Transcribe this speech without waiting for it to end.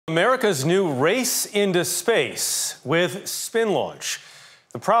America's new race into space with SpinLaunch.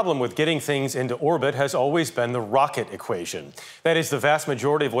 The problem with getting things into orbit has always been the rocket equation. That is, the vast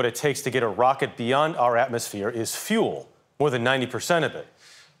majority of what it takes to get a rocket beyond our atmosphere is fuel, more than 90% of it.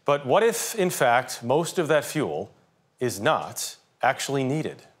 But what if, in fact, most of that fuel is not actually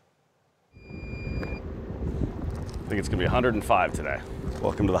needed? I think it's going to be 105 today.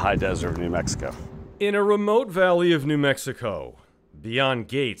 Welcome to the high desert of New Mexico. In a remote valley of New Mexico, beyond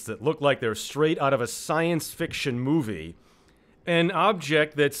gates that look like they're straight out of a science fiction movie, an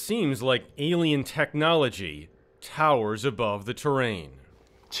object that seems like alien technology towers above the terrain.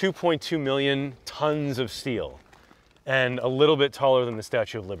 2.2 million tons of steel, and a little bit taller than the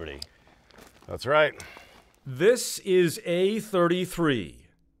Statue of Liberty. That's right. This is A33,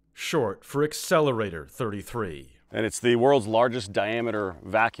 short for Accelerator 33. And it's the world's largest diameter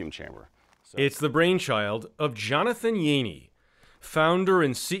vacuum chamber. It's the brainchild of Jonathan Yaney, founder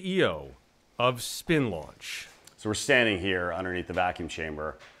and CEO of SpinLaunch. So we're standing here underneath the vacuum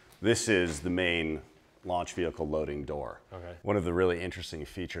chamber. This is the main launch vehicle loading door. Okay. One of the really interesting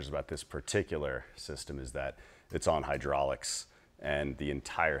features about this particular system is that it's on hydraulics and the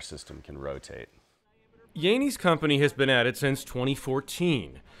entire system can rotate. Yaney's company has been at it since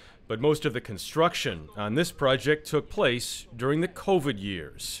 2014, but most of the construction on this project took place during the COVID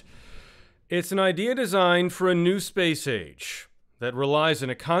years. It's an idea designed for a new space age that relies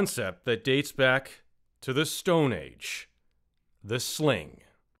on a concept that dates back to the Stone Age, the sling.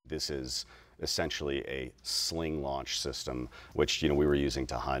 This is essentially a sling launch system, which we were using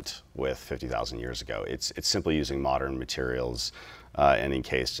to hunt with 50,000 years ago. It's simply using modern materials and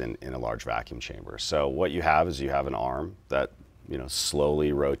encased in a large vacuum chamber. So what you have is you have an arm that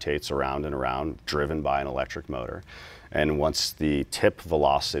slowly rotates around and around, driven by an electric motor. And once the tip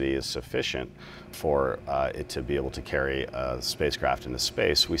velocity is sufficient for it to be able to carry a spacecraft into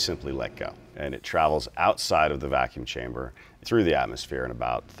space, we simply let go. And it travels outside of the vacuum chamber through the atmosphere in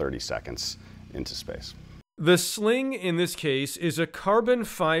about 30 seconds into space. The sling in this case is a carbon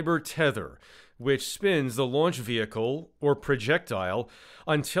fiber tether, which spins the launch vehicle or projectile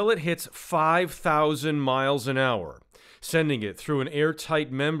until it hits 5,000 miles an hour, sending it through an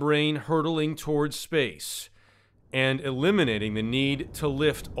airtight membrane hurtling towards space, and eliminating the need to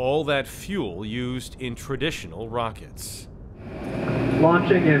lift all that fuel used in traditional rockets.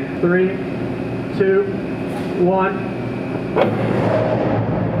 Launching in 3, 2, 1.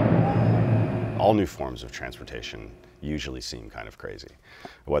 All new forms of transportation usually seem kind of crazy,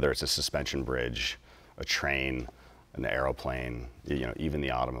 whether it's a suspension bridge, a train, an aeroplane, even the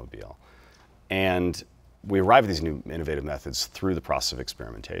automobile. And we arrive at these new innovative methods through the process of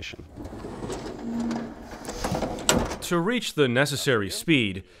experimentation. To reach the necessary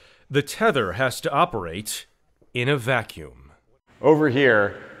speed, the tether has to operate in a vacuum. Over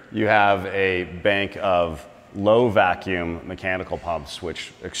here, you have a bank of low vacuum mechanical pumps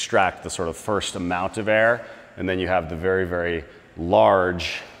which extract the sort of first amount of air, and then you have the very, very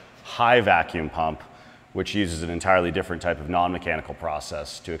large high vacuum pump which uses an entirely different type of non-mechanical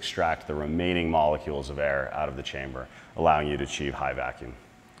process to extract the remaining molecules of air out of the chamber, allowing you to achieve high vacuum,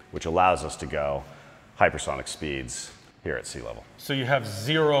 which allows us to go hypersonic speeds here at sea level. So you have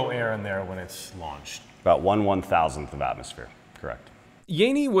zero air in there when it's launched? About 1/1000th of atmosphere, correct.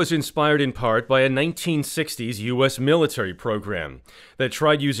 Yaney was inspired in part by a 1960s U.S. military program that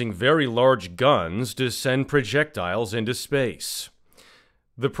tried using very large guns to send projectiles into space.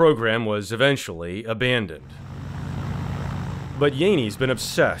 The program was eventually abandoned. But Yaney's been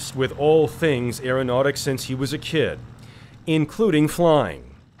obsessed with all things aeronautics since he was a kid, including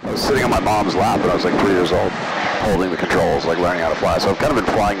flying. I was sitting on my mom's lap when I was like 3 years old, holding the controls, like learning how to fly. So I've kind of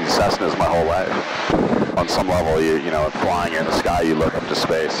been flying Cessnas my whole life. On some level, flying in the sky, you look up to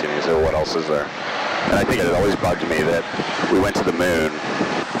space, you say, well, what else is there? And I think it had always bugged me that we went to the moon,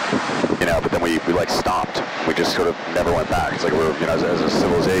 but then we like stopped. We just sort of never went back. It's like we're, as a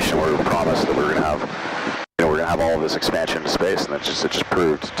civilization, we were promised that we were going to have, we're going to have all of this expansion into space, and it just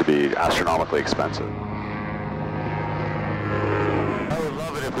proved to be astronomically expensive. I would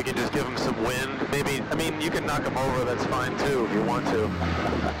love it if we could just give them some wind. Maybe, you can knock them over, that's fine too, if you want to.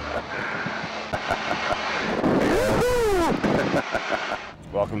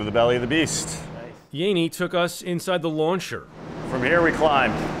 Welcome to the belly of the beast. Yaney took us inside the launcher. From here we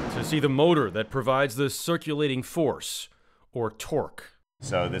climbed to see the motor that provides the circulating force, or torque.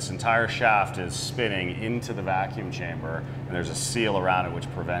 So this entire shaft is spinning into the vacuum chamber, and there's a seal around it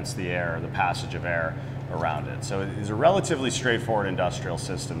which prevents the passage of air around it. So these are relatively straightforward industrial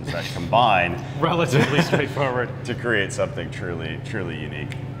systems that combine relatively straightforward to create something truly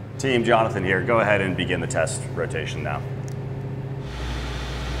unique. Team Jonathan here, go ahead and begin the test rotation now.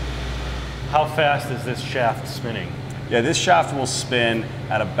 How fast is this shaft spinning? Yeah, this shaft will spin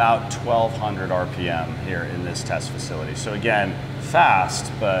at about 1,200 RPM here in this test facility. So again,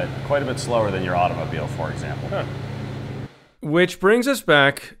 fast, but quite a bit slower than your automobile, for example. Huh. Which brings us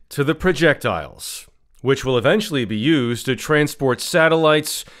back to the projectiles, which will eventually be used to transport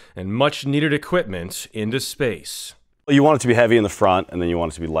satellites and much needed equipment into space. You want it to be heavy in the front, and then you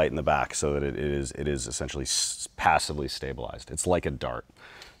want it to be light in the back so that it is essentially passively stabilized. It's like a dart.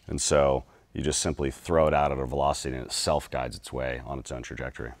 And so you just simply throw it out at a velocity and it self-guides its way on its own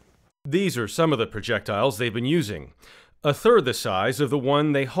trajectory. These are some of the projectiles they've been using. A third the size of the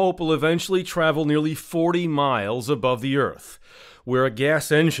one they hope will eventually travel nearly 40 miles above the Earth, where a gas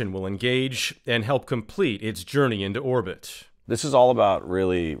engine will engage and help complete its journey into orbit. This is all about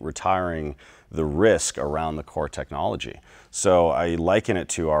really retiring the risk around the core technology. So I liken it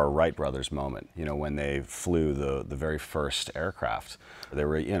to our Wright brothers moment, when they flew the very first aircraft. They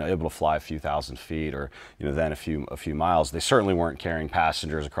were able to fly a few thousand feet or then a few miles. They certainly weren't carrying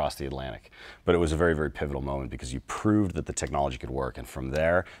passengers across the Atlantic, but it was a very, very pivotal moment because you proved that the technology could work, and from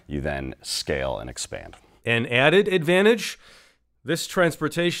there you then scale and expand. An added advantage? This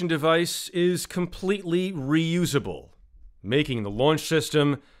transportation device is completely reusable, making the launch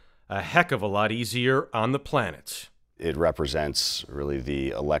system a heck of a lot easier on the planet. It represents really the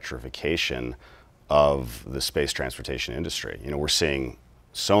electrification of the space transportation industry. We're seeing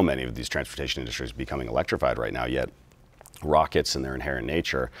so many of these transportation industries becoming electrified right now, yet rockets in their inherent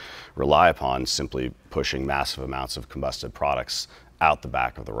nature rely upon simply pushing massive amounts of combusted products out the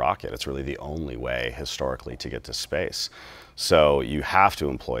back of the rocket. It's really the only way historically to get to space. So you have to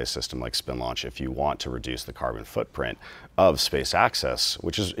employ a system like SpinLaunch if you want to reduce the carbon footprint of space access,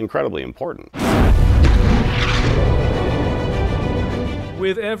 which is incredibly important.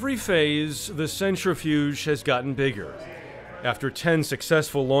 With every phase, the centrifuge has gotten bigger. After 10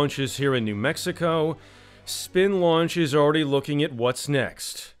 successful launches here in New Mexico, SpinLaunch is already looking at what's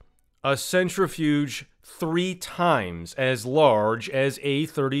next. A centrifuge 3 times as large as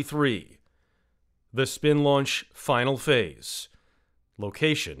A33. The SpinLaunch final phase.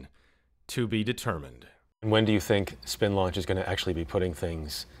 Location to be determined. And when do you think SpinLaunch is going to actually be putting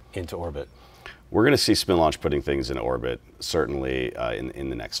things into orbit? We're going to see SpinLaunch putting things in orbit, certainly in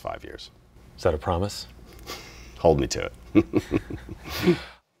the next 5 years. Is that a promise? Hold me to it.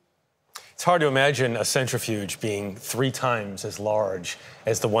 It's hard to imagine a centrifuge being 3 times as large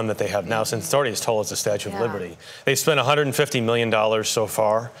as the one that they have now, since it's already as tall as the Statue of Liberty. They've spent $150 million so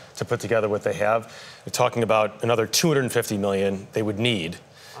far to put together what they have. They're talking about another $250 million they would need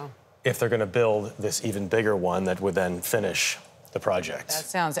if they're going to build this even bigger one that would then finish the project. That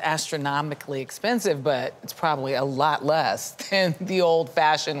sounds astronomically expensive, but it's probably a lot less than the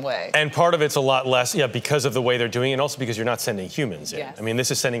old-fashioned way. And part of it's a lot less, because of the way they're doing it, and also because you're not sending humans in. Yes. I mean,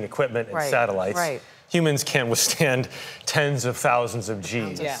 this is sending equipment and satellites. Right. Humans can't withstand tens of thousands of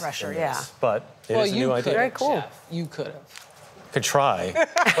Gs. Pressure, But it is a new idea. Very cool. You could have. Could try.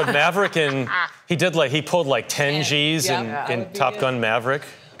 But Maverick, he pulled like 10 Gs in Top Gun Maverick.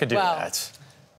 Could do that.